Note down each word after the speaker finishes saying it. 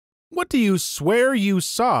What do you swear you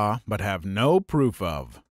saw but have no proof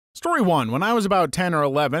of? Story 1. When I was about 10 or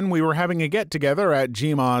 11, we were having a get-together at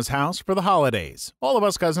Gma's house for the holidays. All of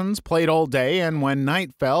us cousins played all day, and when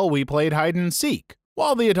night fell, we played hide-and-seek.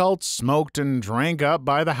 While the adults smoked and drank up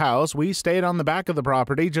by the house, we stayed on the back of the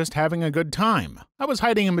property just having a good time. I was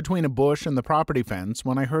hiding in between a bush and the property fence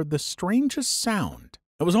when I heard the strangest sound.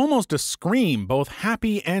 It was almost a scream, both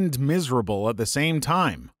happy and miserable at the same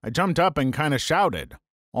time. I jumped up and kind of shouted.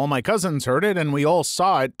 All my cousins heard it, and we all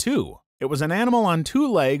saw it too. It was an animal on 2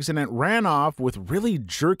 legs, and it ran off with really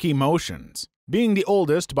jerky motions. Being the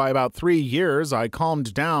oldest by about 3 years, I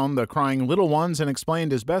calmed down the crying little ones and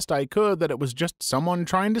explained as best I could that it was just someone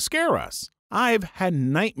trying to scare us. I've had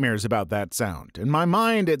nightmares about that sound. In my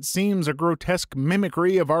mind, it seems a grotesque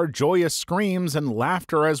mimicry of our joyous screams and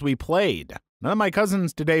laughter as we played. None of my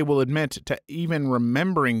cousins today will admit to even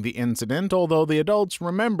remembering the incident, although the adults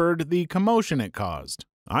remembered the commotion it caused.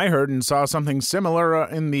 I heard and saw something similar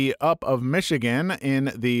in the up of Michigan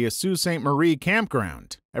in the Sault Ste. Marie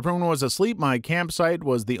campground. Everyone was asleep. My campsite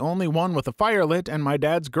was the only one with a fire lit, and my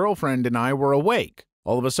dad's girlfriend and I were awake.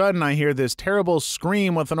 All of a sudden, I hear this terrible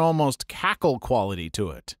scream with an almost cackle quality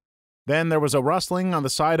to it. Then there was a rustling on the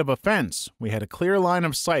side of a fence. We had a clear line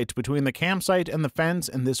of sight between the campsite and the fence,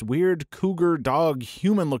 and this weird cougar dog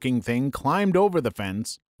human-looking thing climbed over the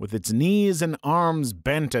fence with its knees and arms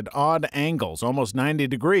bent at odd angles, almost 90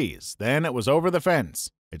 degrees. Then it was over the fence.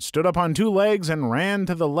 It stood up on 2 legs and ran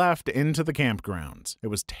to the left into the campgrounds. It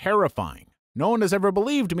was terrifying. No one has ever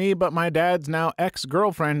believed me, but my dad's now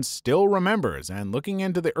ex-girlfriend still remembers, and looking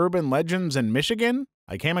into the urban legends in Michigan,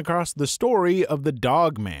 I came across the story of the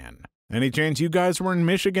Dog Man. Any chance you guys were in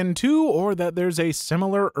Michigan too, or that there's a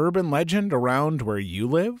similar urban legend around where you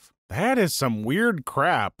live? That is some weird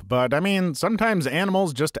crap, but I mean, sometimes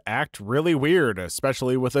animals just act really weird,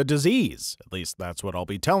 especially with a disease. At least that's what I'll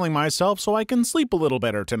be telling myself so I can sleep a little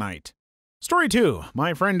better tonight. Story 2.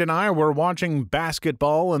 My friend and I were watching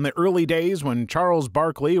basketball in the early days when Charles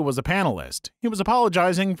Barkley was a panelist. He was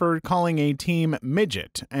apologizing for calling a team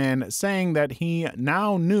midget and saying that he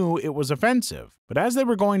now knew it was offensive. But as they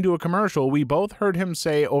were going to a commercial, we both heard him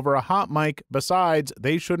say over a hot mic, "Besides,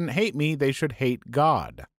 they shouldn't hate me, they should hate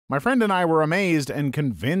God." My friend and I were amazed and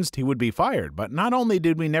convinced he would be fired, but not only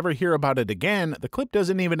did we never hear about it again, the clip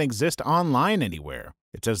doesn't even exist online anywhere.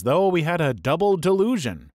 It's as though we had a double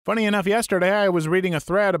delusion. Funny enough, yesterday I was reading a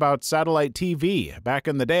thread about satellite TV. Back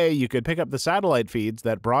in the day, you could pick up the satellite feeds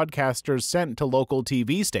that broadcasters sent to local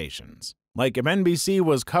TV stations. Like if NBC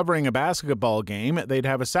was covering a basketball game, they'd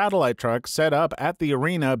have a satellite truck set up at the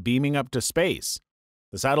arena beaming up to space.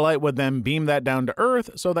 The satellite would then beam that down to Earth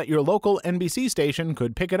so that your local NBC station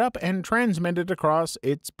could pick it up and transmit it across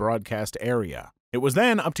its broadcast area. It was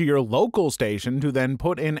then up to your local station to then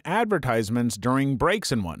put in advertisements during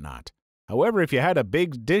breaks and whatnot. However, if you had a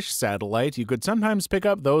big dish satellite, you could sometimes pick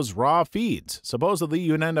up those raw feeds. Supposedly,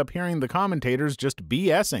 you'd end up hearing the commentators just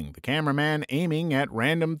BSing, the cameraman aiming at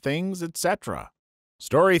random things, etc.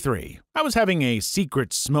 Story 3. I was having a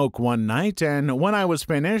secret smoke one night, and when I was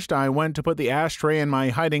finished, I went to put the ashtray in my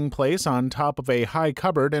hiding place on top of a high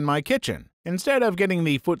cupboard in my kitchen. Instead of getting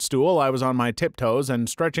the footstool, I was on my tiptoes and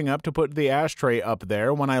stretching up to put the ashtray up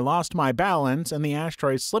there when I lost my balance and the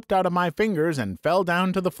ashtray slipped out of my fingers and fell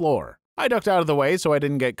down to the floor. I ducked out of the way so I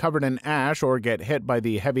didn't get covered in ash or get hit by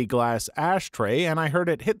the heavy glass ashtray, and I heard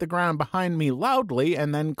it hit the ground behind me loudly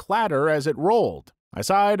and then clatter as it rolled. I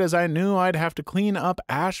sighed as I knew I'd have to clean up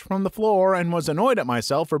ash from the floor and was annoyed at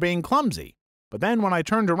myself for being clumsy. But then when I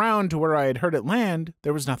turned around to where I had heard it land,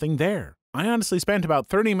 there was nothing there. I honestly spent about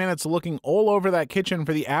 30 minutes looking all over that kitchen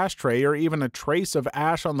for the ashtray or even a trace of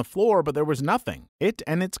ash on the floor, but there was nothing. It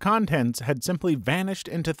and its contents had simply vanished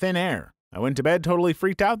into thin air. I went to bed totally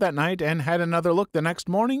freaked out that night and had another look the next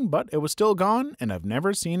morning, but it was still gone and I've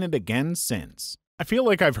never seen it again since. I feel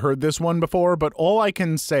like I've heard this one before, but all I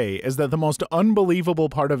can say is that the most unbelievable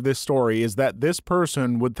part of this story is that this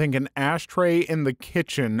person would think an ashtray in the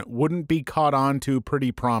kitchen wouldn't be caught on to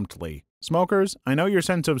pretty promptly. Smokers, I know your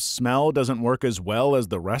sense of smell doesn't work as well as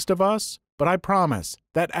the rest of us, but I promise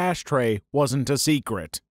that ashtray wasn't a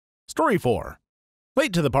secret. Story 4.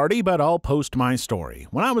 Late to the party, but I'll post my story.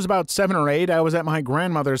 When I was about 7 or 8, I was at my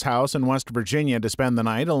grandmother's house in West Virginia to spend the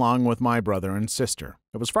night along with my brother and sister.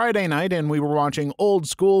 It was Friday night and we were watching old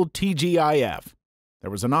school TGIF. There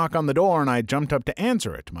was a knock on the door and I jumped up to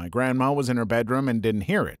answer it. My grandma was in her bedroom and didn't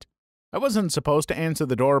hear it. I wasn't supposed to answer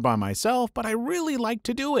the door by myself, but I really liked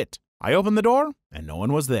to do it. I opened the door and no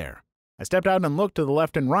one was there. I stepped out and looked to the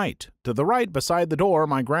left and right. To the right, beside the door,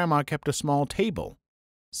 my grandma kept a small table.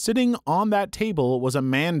 Sitting on that table was a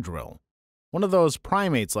mandrill, one of those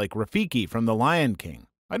primates like Rafiki from The Lion King.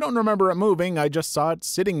 I don't remember it moving, I just saw it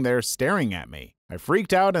sitting there staring at me. I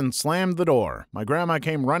freaked out and slammed the door. My grandma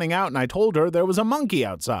came running out and I told her there was a monkey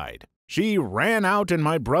outside. She ran out and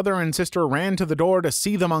my brother and sister ran to the door to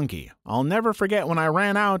see the monkey. I'll never forget when I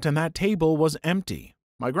ran out and that table was empty.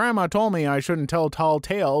 My grandma told me I shouldn't tell tall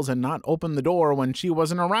tales and not open the door when she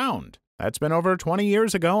wasn't around. That's been over 20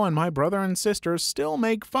 years ago and my brother and sister still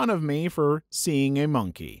make fun of me for seeing a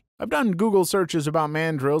monkey. I've done Google searches about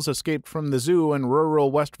mandrills escaped from the zoo in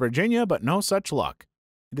rural West Virginia, but no such luck.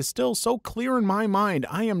 It is still so clear in my mind,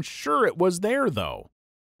 I am sure it was there, though.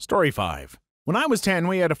 Story 5. When I was 10,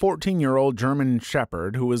 we had a 14-year-old German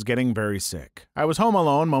Shepherd who was getting very sick. I was home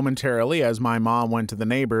alone momentarily as my mom went to the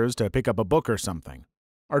neighbors to pick up a book or something.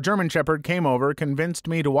 Our German Shepherd came over, convinced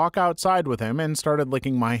me to walk outside with him, and started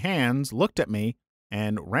licking my hands, looked at me,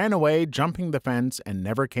 and ran away, jumping the fence, and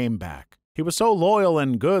never came back. He was so loyal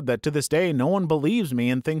and good that to this day no one believes me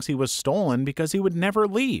and thinks he was stolen because he would never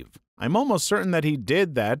leave. I'm almost certain that he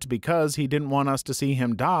did that because he didn't want us to see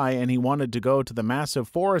him die and he wanted to go to the massive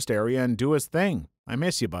forest area and do his thing. I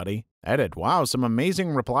miss you, buddy. Edit. Wow, some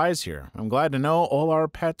amazing replies here. I'm glad to know all our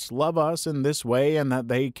pets love us in this way and that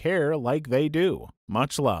they care like they do.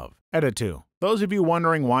 Much love. Edit 2. Those of you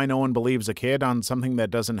wondering why no one believes a kid on something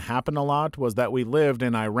that doesn't happen a lot was that we lived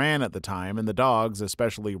in Iran at the time and the dogs,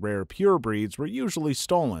 especially rare purebreds, were usually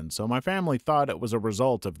stolen, so my family thought it was a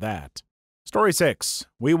result of that. Story 6.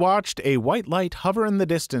 We watched a white light hover in the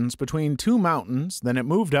distance between two mountains, then it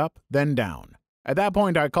moved up, then down. At that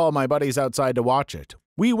point, I called my buddies outside to watch it.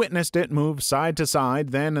 We witnessed it move side to side,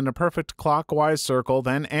 then in a perfect clockwise circle,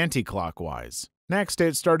 then anti-clockwise. Next,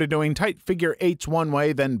 it started doing tight figure eights one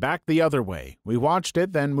way, then back the other way. We watched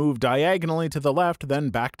it then move diagonally to the left, then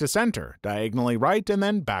back to center, diagonally right, and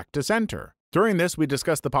then back to center. During this, we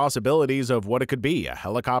discussed the possibilities of what it could be: a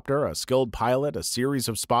helicopter, a skilled pilot, a series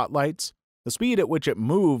of spotlights. The speed at which it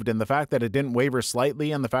moved and the fact that it didn't waver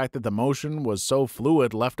slightly and the fact that the motion was so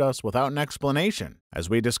fluid left us without an explanation. As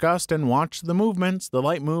we discussed and watched the movements, the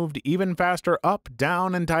light moved even faster up,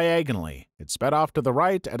 down, and diagonally. It sped off to the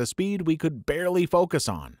right at a speed we could barely focus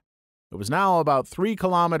on. It was now about 3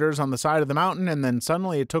 kilometers on the side of the mountain, and then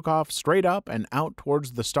suddenly it took off straight up and out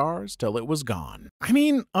towards the stars till it was gone. I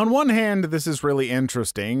mean, on one hand, this is really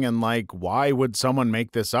interesting, and why would someone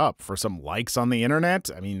make this up? For some likes on the internet?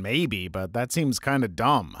 I mean, maybe, but that seems kind of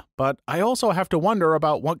dumb. But I also have to wonder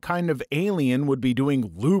about what kind of alien would be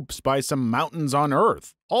doing loops by some mountains on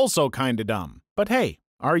Earth. Also kind of dumb. But hey,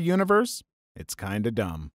 our universe? It's kind of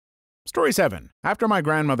dumb. Story 7. After my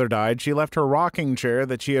grandmother died, she left her rocking chair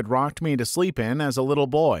that she had rocked me to sleep in as a little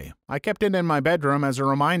boy. I kept it in my bedroom as a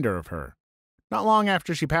reminder of her. Not long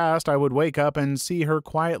after she passed, I would wake up and see her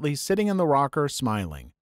quietly sitting in the rocker,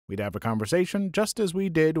 smiling. We'd have a conversation just as we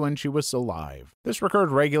did when she was alive. This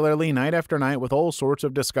recurred regularly night after night with all sorts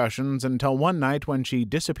of discussions until one night when she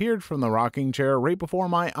disappeared from the rocking chair right before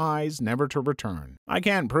my eyes, never to return. I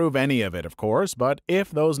can't prove any of it, of course, but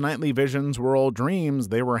if those nightly visions were all dreams,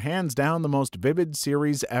 they were hands down the most vivid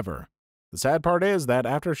series ever. The sad part is that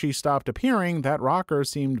after she stopped appearing, that rocker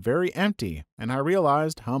seemed very empty, and I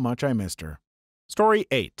realized how much I missed her. Story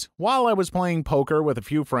 8. While I was playing poker with a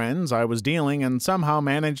few friends, I was dealing and somehow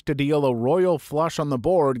managed to deal a royal flush on the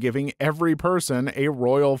board, giving every person a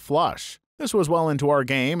royal flush. This was well into our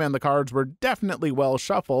game, and the cards were definitely well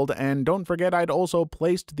shuffled, and don't forget I'd also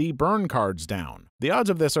placed the burn cards down. The odds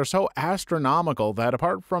of this are so astronomical that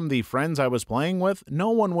apart from the friends I was playing with, no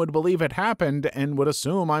one would believe it happened and would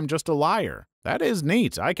assume I'm just a liar. That is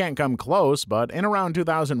neat. I can't come close, but in around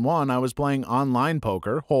 2001, I was playing online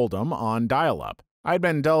poker, Hold'em, on dial-up. I'd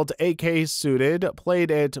been dealt AK suited,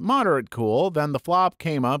 played it moderate cool, then the flop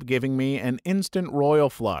came up giving me an instant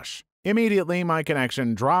royal flush. Immediately, my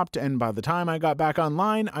connection dropped, and by the time I got back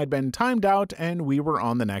online, I'd been timed out and we were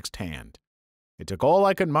on the next hand. It took all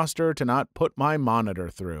I could muster to not put my monitor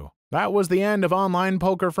through. That was the end of online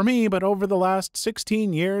poker for me, but over the last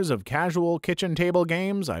 16 years of casual kitchen table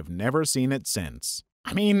games, I've never seen it since.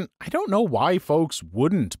 I mean, I don't know why folks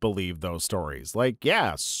wouldn't believe those stories.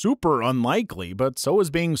 Yeah, super unlikely, but so is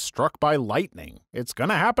being struck by lightning. It's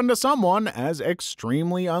gonna happen to someone, as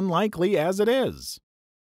extremely unlikely as it is.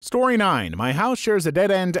 Story 9. My house shares a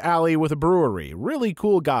dead-end alley with a brewery. Really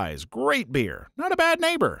cool guys, great beer, not a bad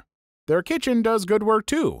neighbor. Their kitchen does good work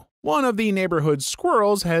too. One of the neighborhood's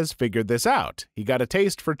squirrels has figured this out. He got a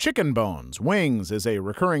taste for chicken bones. Wings is a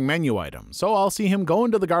recurring menu item, so I'll see him go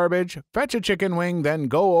into the garbage, fetch a chicken wing, then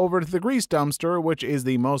go over to the grease dumpster, which is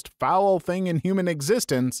the most foul thing in human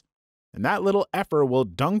existence, and that little effer will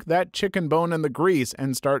dunk that chicken bone in the grease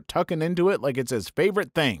and start tucking into it like it's his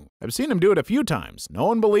favorite thing. I've seen him do it a few times. No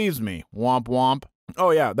one believes me. Womp womp.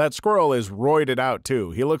 Oh yeah, that squirrel is roided out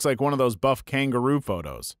too. He looks like one of those buff kangaroo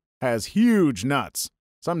photos. Has huge nuts.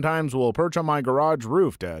 Sometimes will perch on my garage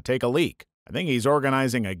roof to take a leak. I think he's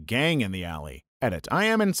organizing a gang in the alley. Edit. I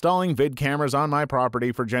am installing vid cameras on my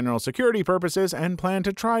property for general security purposes and plan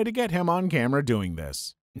to try to get him on camera doing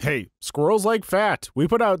this. Hey, squirrels like fat. We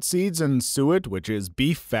put out seeds and suet, which is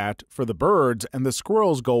beef fat, for the birds, and the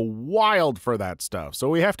squirrels go wild for that stuff, so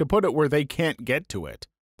we have to put it where they can't get to it.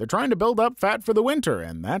 They're trying to build up fat for the winter,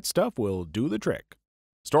 and that stuff will do the trick.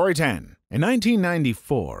 Story 10. In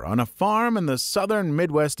 1994, on a farm in the southern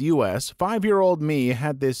Midwest U.S., 5-year-old me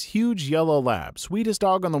had this huge yellow lab, sweetest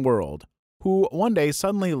dog in the world, who one day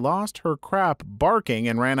suddenly lost her crap barking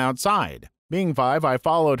and ran outside. Being 5, I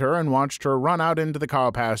followed her and watched her run out into the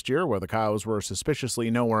cow pasture, where the cows were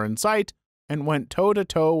suspiciously nowhere in sight, and went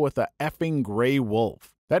toe-to-toe with a effing gray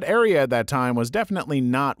wolf. That area at that time was definitely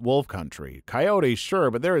not wolf country. Coyotes,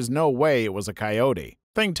 sure, but there is no way it was a coyote.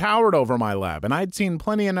 Thing towered over my lab, and I'd seen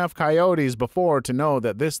plenty enough coyotes before to know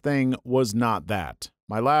that this thing was not that.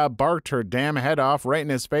 My lab barked her damn head off right in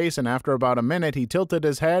his face, and after about a minute he tilted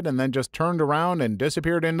his head and then just turned around and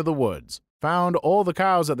disappeared into the woods. Found all the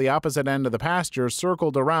cows at the opposite end of the pasture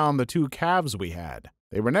circled around the 2 calves we had.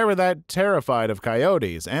 They were never that terrified of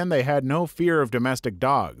coyotes, and they had no fear of domestic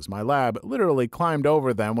dogs. My lab literally climbed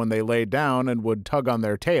over them when they laid down and would tug on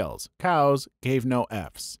their tails. Cows gave no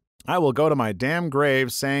Fs. I will go to my damn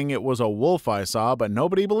grave saying it was a wolf I saw, but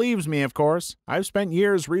nobody believes me, of course. I've spent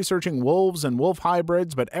years researching wolves and wolf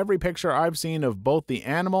hybrids, but every picture I've seen of both the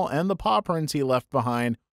animal and the paw prints he left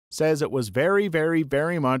behind says it was very, very,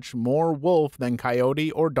 very much more wolf than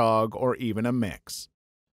coyote or dog or even a mix.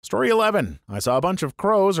 Story 11. I saw a bunch of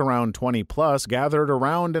crows, around 20 plus, gathered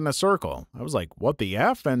around in a circle. I was like, what the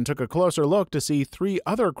F? And took a closer look to see 3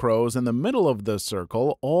 other crows in the middle of the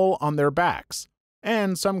circle, all on their backs.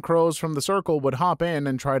 And some crows from the circle would hop in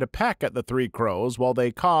and try to peck at the 3 crows while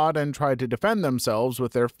they cawed and tried to defend themselves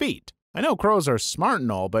with their feet. I know crows are smart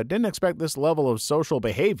and all, but didn't expect this level of social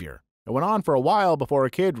behavior. It went on for a while before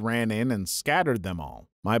a kid ran in and scattered them all.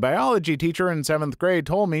 My biology teacher in 7th grade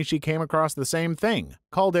told me she came across the same thing,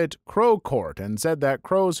 called it crow court, and said that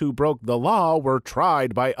crows who broke the law were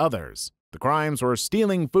tried by others. The crimes were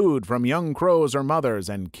stealing food from young crows or mothers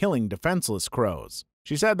and killing defenseless crows.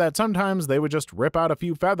 She said that sometimes they would just rip out a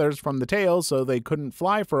few feathers from the tail so they couldn't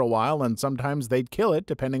fly for a while, and sometimes they'd kill it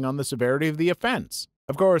depending on the severity of the offense.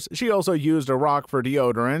 Of course, she also used a rock for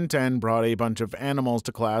deodorant and brought a bunch of animals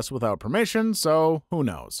to class without permission, so who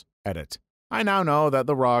knows. Edit. I now know that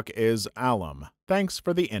the rock is alum. Thanks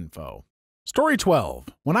for the info. Story 12.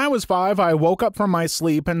 When I was 5, I woke up from my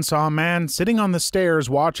sleep and saw a man sitting on the stairs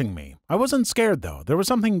watching me. I wasn't scared though. There was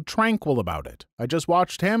something tranquil about it. I just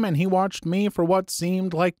watched him and he watched me for what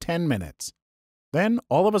seemed like 10 minutes. Then,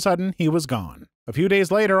 all of a sudden, he was gone. A few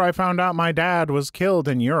days later, I found out my dad was killed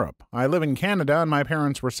in Europe. I live in Canada and my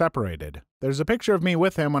parents were separated. There's a picture of me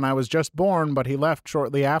with him when I was just born, but he left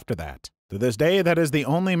shortly after that. To this day, that is the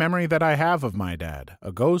only memory that I have of my dad,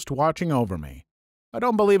 a ghost watching over me. I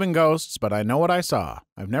don't believe in ghosts, but I know what I saw.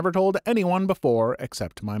 I've never told anyone before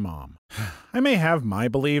except my mom. I may have my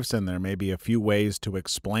beliefs, and there may be a few ways to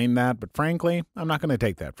explain that, but frankly, I'm not going to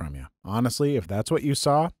take that from you. Honestly, if that's what you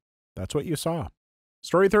saw, that's what you saw.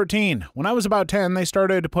 Story 13. When I was about 10, they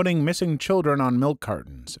started putting missing children on milk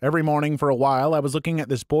cartons. Every morning for a while, I was looking at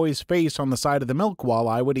this boy's face on the side of the milk while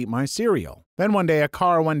I would eat my cereal. Then one day a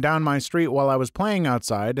car went down my street while I was playing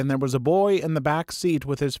outside, and there was a boy in the back seat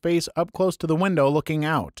with his face up close to the window looking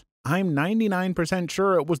out. I'm 99%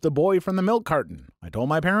 sure it was the boy from the milk carton. I told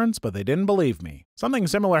my parents, but they didn't believe me. Something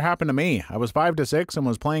similar happened to me. I was 5 to 6 and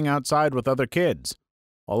was playing outside with other kids.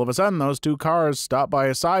 All of a sudden, those 2 cars stop by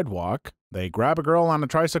a sidewalk. They grab a girl on a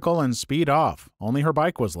tricycle and speed off. Only her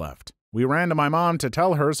bike was left. We ran to my mom to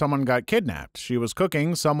tell her someone got kidnapped. She was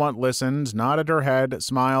cooking, somewhat listened, nodded her head,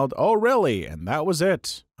 smiled, "Oh really?" and that was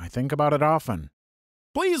it. I think about it often.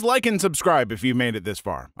 Please like and subscribe if you've made it this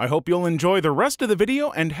far. I hope you'll enjoy the rest of the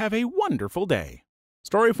video and have a wonderful day.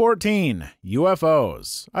 Story 14.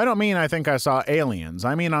 UFOs. I don't mean I think I saw aliens.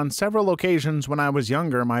 I mean on several occasions when I was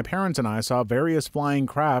younger, my parents and I saw various flying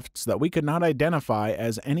crafts that we could not identify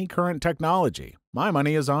as any current technology. My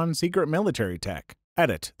money is on secret military tech.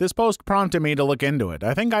 Edit. This post prompted me to look into it.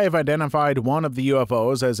 I think I have identified one of the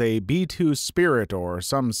UFOs as a B-2 Spirit or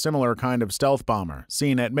some similar kind of stealth bomber,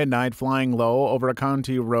 seen at midnight flying low over a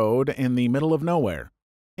county road in the middle of nowhere.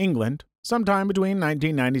 England, sometime between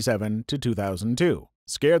 1997 to 2002.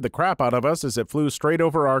 Scared the crap out of us as it flew straight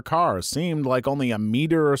over our car, seemed like only a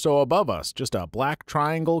meter or so above us, just a black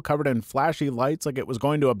triangle covered in flashy lights like it was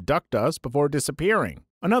going to abduct us before disappearing.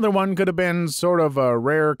 Another one could have been sort of a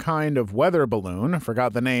rare kind of weather balloon,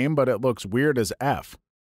 forgot the name, but it looks weird as F.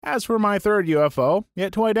 As for my third UFO,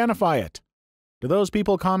 yet to identify it. To those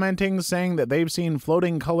people commenting saying that they've seen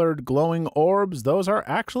floating colored glowing orbs, those are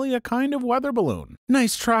actually a kind of weather balloon.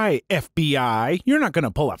 Nice try, FBI. You're not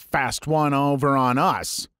gonna pull a fast one over on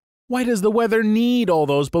us. Why does the weather need all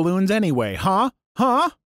those balloons anyway, huh?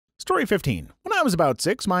 Story 15. When I was about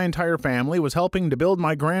 6, my entire family was helping to build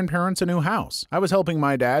my grandparents a new house. I was helping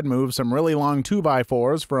my dad move some really long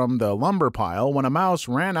 2x4s from the lumber pile when a mouse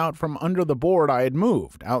ran out from under the board I had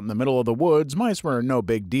moved. Out in the middle of the woods, mice were no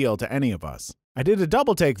big deal to any of us. I did a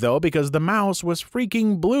double take though because the mouse was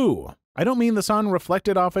freaking blue. I don't mean the sun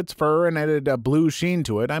reflected off its fur and added a blue sheen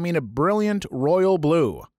to it. I mean a brilliant royal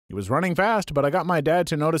blue. He was running fast, but I got my dad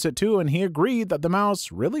to notice it too, and he agreed that the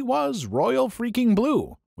mouse really was royal freaking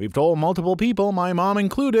blue. We've told multiple people, my mom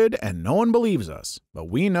included, and no one believes us, but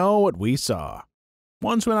we know what we saw.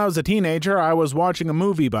 Once when I was a teenager, I was watching a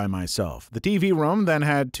movie by myself. The TV room then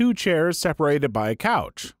had 2 chairs separated by a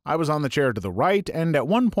couch. I was on the chair to the right, and at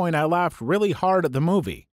one point I laughed really hard at the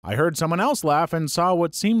movie. I heard someone else laugh and saw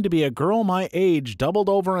what seemed to be a girl my age doubled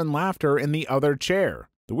over in laughter in the other chair.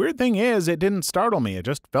 The weird thing is, it didn't startle me, it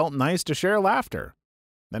just felt nice to share laughter.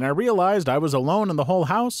 Then I realized I was alone in the whole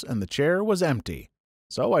house and the chair was empty.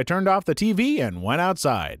 So I turned off the TV and went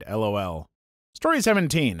outside, LOL. Story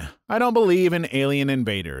 17. I don't believe in alien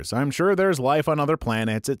invaders. I'm sure there's life on other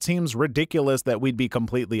planets. It seems ridiculous that we'd be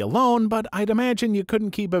completely alone, but I'd imagine you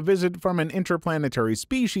couldn't keep a visit from an interplanetary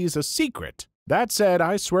species a secret. That said,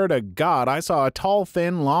 I swear to God, I saw a tall,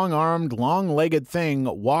 thin, long-armed, long-legged thing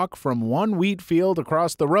walk from one wheat field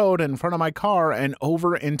across the road in front of my car and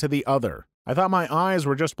over into the other. I thought my eyes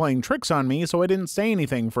were just playing tricks on me, so I didn't say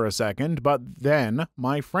anything for a second, but then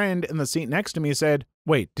my friend in the seat next to me said,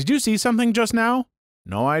 "Wait, did you see something just now?"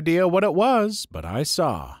 No idea what it was, but I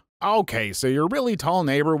saw. Okay, so your really tall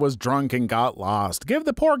neighbor was drunk and got lost. Give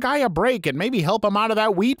the poor guy a break and maybe help him out of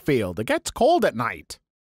that wheat field. It gets cold at night.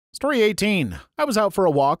 Story 18. I was out for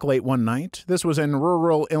a walk late one night. This was in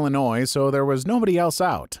rural Illinois, so there was nobody else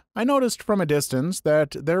out. I noticed from a distance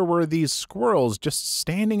that there were these squirrels just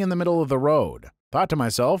standing in the middle of the road. Thought to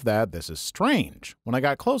myself that this is strange. When I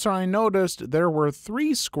got closer, I noticed there were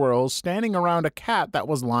 3 squirrels standing around a cat that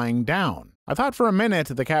was lying down. I thought for a minute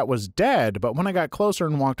the cat was dead, but when I got closer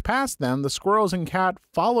and walked past them, the squirrels and cat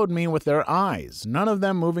followed me with their eyes, none of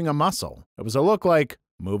them moving a muscle. It was a look like,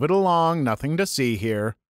 move it along, nothing to see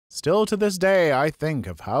here. Still to this day, I think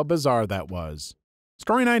of how bizarre that was.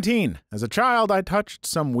 Story 19. As a child, I touched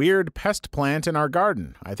some weird pest plant in our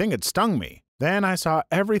garden. I think it stung me. Then I saw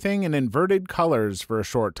everything in inverted colors for a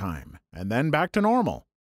short time, and then back to normal.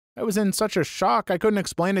 I was in such a shock I couldn't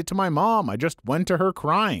explain it to my mom. I just went to her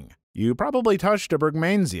crying. You probably touched a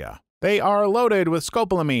Brugmansia. They are loaded with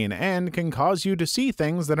scopolamine and can cause you to see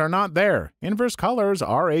things that are not there. Inverse colors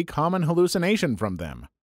are a common hallucination from them.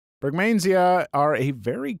 Brugmansia are a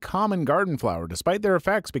very common garden flower despite their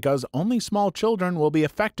effects because only small children will be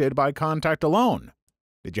affected by contact alone.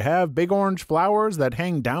 Did you have big orange flowers that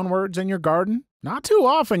hang downwards in your garden? Not too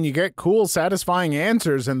often you get cool, satisfying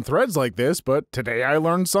answers in threads like this, but today I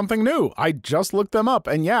learned something new. I just looked them up,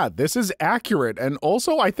 and yeah, this is accurate, and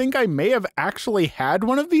also I think I may have actually had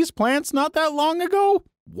one of these plants not that long ago.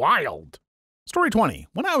 Wild! Story 20.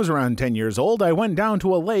 When I was around 10 years old, I went down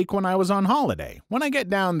to a lake when I was on holiday. When I get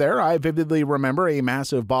down there, I vividly remember a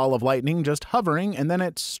massive ball of lightning just hovering, and then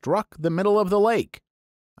it struck the middle of the lake.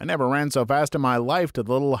 I never ran so fast in my life to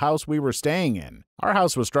the little house we were staying in. Our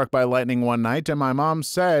house was struck by lightning one night, and my mom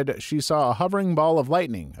said she saw a hovering ball of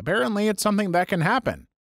lightning. Apparently, it's something that can happen.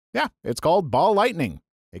 Yeah, it's called ball lightning.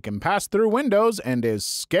 It can pass through windows and is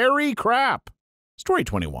scary crap. Story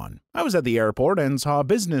 21. I was at the airport and saw a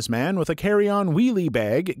businessman with a carry-on wheelie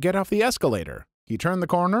bag get off the escalator. He turned the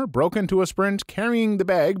corner, broke into a sprint, carrying the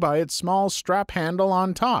bag by its small strap handle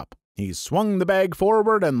on top. He swung the bag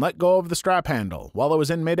forward and let go of the strap handle. While it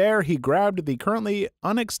was in midair, he grabbed the currently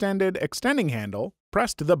unextended extending handle,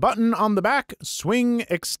 pressed the button on the back,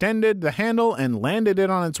 extended the handle and landed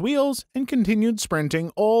it on its wheels, and continued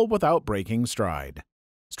sprinting, all without breaking stride.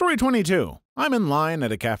 Story 22. I'm in line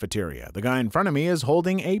at a cafeteria. The guy in front of me is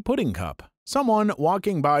holding a pudding cup. Someone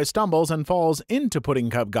walking by stumbles and falls into pudding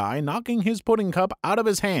cup guy, knocking his pudding cup out of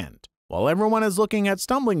his hand. While everyone is looking at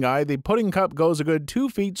stumbling guy, the pudding cup goes a good 2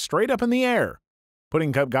 feet straight up in the air.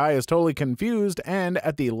 Pudding cup guy is totally confused and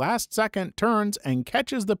at the last second turns and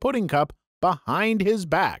catches the pudding cup behind his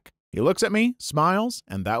back. He looks at me, smiles,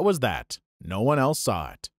 and that was that. No one else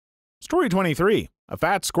saw it. Story 23. A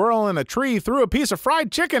fat squirrel in a tree threw a piece of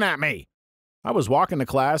fried chicken at me. I was walking to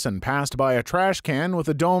class and passed by a trash can with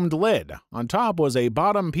a domed lid. On top was a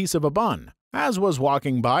bottom piece of a bun. As was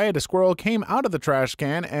walking by it, a squirrel came out of the trash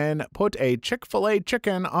can and put a Chick-fil-A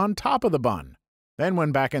chicken on top of the bun. Then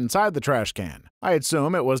went back inside the trash can. I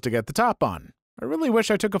assume it was to get the top bun. I really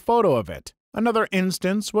wish I took a photo of it. Another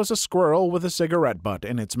instance was a squirrel with a cigarette butt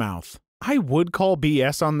in its mouth. I would call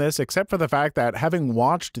BS on this, except for the fact that having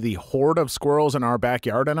watched the horde of squirrels in our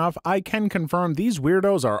backyard enough, I can confirm these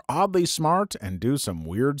weirdos are oddly smart and do some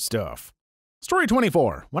weird stuff. Story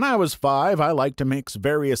 24. When I was 5, I liked to mix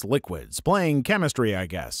various liquids, playing chemistry, I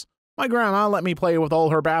guess. My grandma let me play with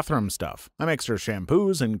all her bathroom stuff. I mixed her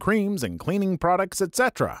shampoos and creams and cleaning products,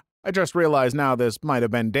 etc. I just realized now this might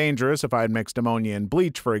have been dangerous if I had mixed ammonia and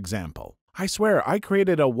bleach, for example. I swear I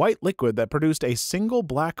created a white liquid that produced a single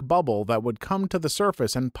black bubble that would come to the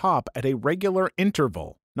surface and pop at a regular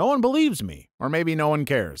interval. No one believes me, or maybe no one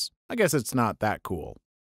cares. I guess it's not that cool.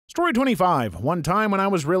 Story 25. One time when I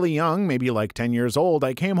was really young, maybe like 10 years old,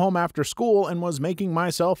 I came home after school and was making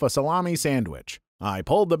myself a salami sandwich. I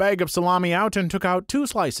pulled the bag of salami out and took out 2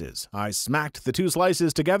 slices. I smacked the 2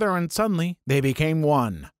 slices together and suddenly they became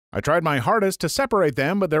one. I tried my hardest to separate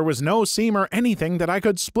them, but there was no seam or anything that I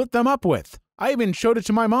could split them up with. I even showed it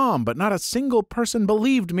to my mom, but not a single person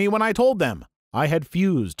believed me when I told them. I had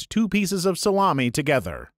fused 2 pieces of salami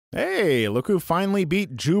together. Hey, look who finally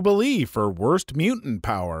beat Jubilee for worst mutant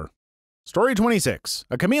power. Story 26.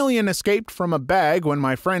 A chameleon escaped from a bag when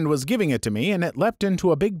my friend was giving it to me, and it leapt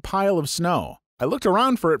into a big pile of snow. I looked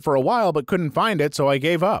around for it for a while but couldn't find it, so I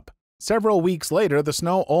gave up. Several weeks later, the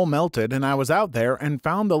snow all melted, and I was out there and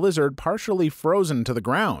found the lizard partially frozen to the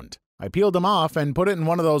ground. I peeled him off and put it in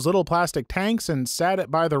one of those little plastic tanks and sat it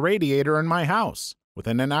by the radiator in my house.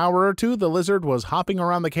 Within an hour or two, the lizard was hopping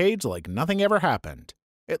around the cage like nothing ever happened.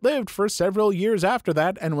 It lived for several years after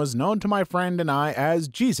that and was known to my friend and I as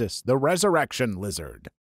Jesus, the Resurrection Lizard.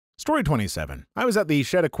 Story 27. I was at the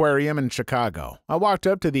Shedd Aquarium in Chicago. I walked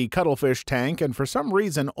up to the cuttlefish tank and for some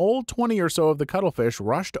reason all 20 or so of the cuttlefish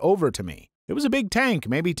rushed over to me. It was a big tank,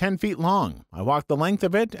 maybe 10 feet long. I walked the length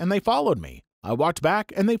of it and they followed me. I walked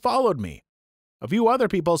back and they followed me. A few other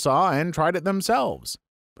people saw and tried it themselves.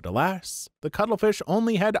 But alas, the cuttlefish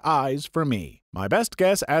only had eyes for me. My best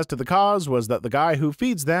guess as to the cause was that the guy who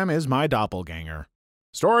feeds them is my doppelganger.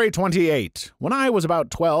 Story 28. When I was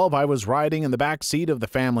about 12, I was riding in the back seat of the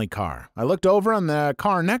family car. I looked over and the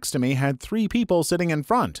car next to me had 3 people sitting in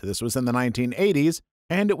front. This was in the 1980s,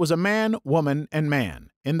 and it was a man, woman, and man,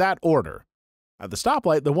 in that order. At the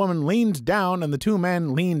stoplight, the woman leaned down and the 2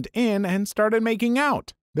 men leaned in and started making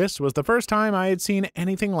out. This was the first time I had seen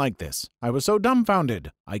anything like this. I was so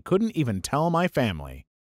dumbfounded, I couldn't even tell my family.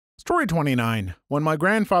 Story 29. When my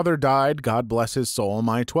grandfather died, God bless his soul,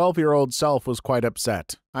 my 12-year-old self was quite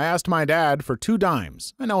upset. I asked my dad for 2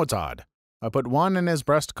 dimes. I know it's odd. I put one in his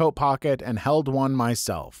breast coat pocket and held one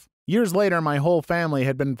myself. Years later, my whole family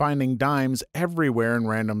had been finding dimes everywhere in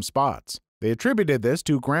random spots. They attributed this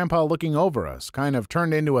to Grandpa looking over us, kind of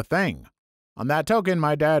turned into a thing. On that token,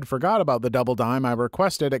 my dad forgot about the double dime I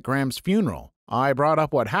requested at Graham's funeral. I brought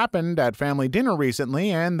up what happened at family dinner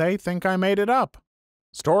recently, and they think I made it up.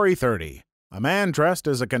 Story 30. A man dressed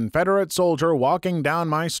as a Confederate soldier walking down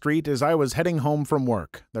my street as I was heading home from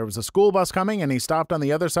work. There was a school bus coming, and he stopped on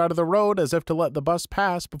the other side of the road as if to let the bus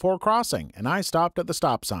pass before crossing, and I stopped at the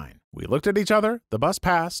stop sign. We looked at each other, the bus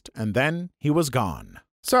passed, and then he was gone.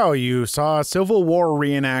 So, you saw a Civil War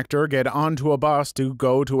reenactor get onto a bus to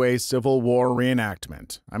go to a Civil War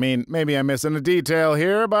reenactment. I mean, maybe I'm missing a detail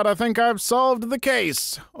here, but I think I've solved the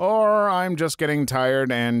case. Or I'm just getting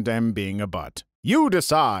tired and am being a butt. You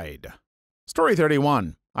decide. Story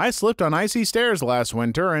 31. I slipped on icy stairs last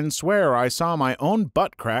winter and swear I saw my own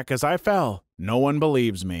butt crack as I fell. No one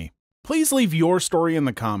believes me. Please leave your story in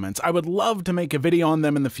the comments. I would love to make a video on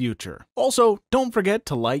them in the future. Also, don't forget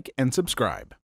to like and subscribe.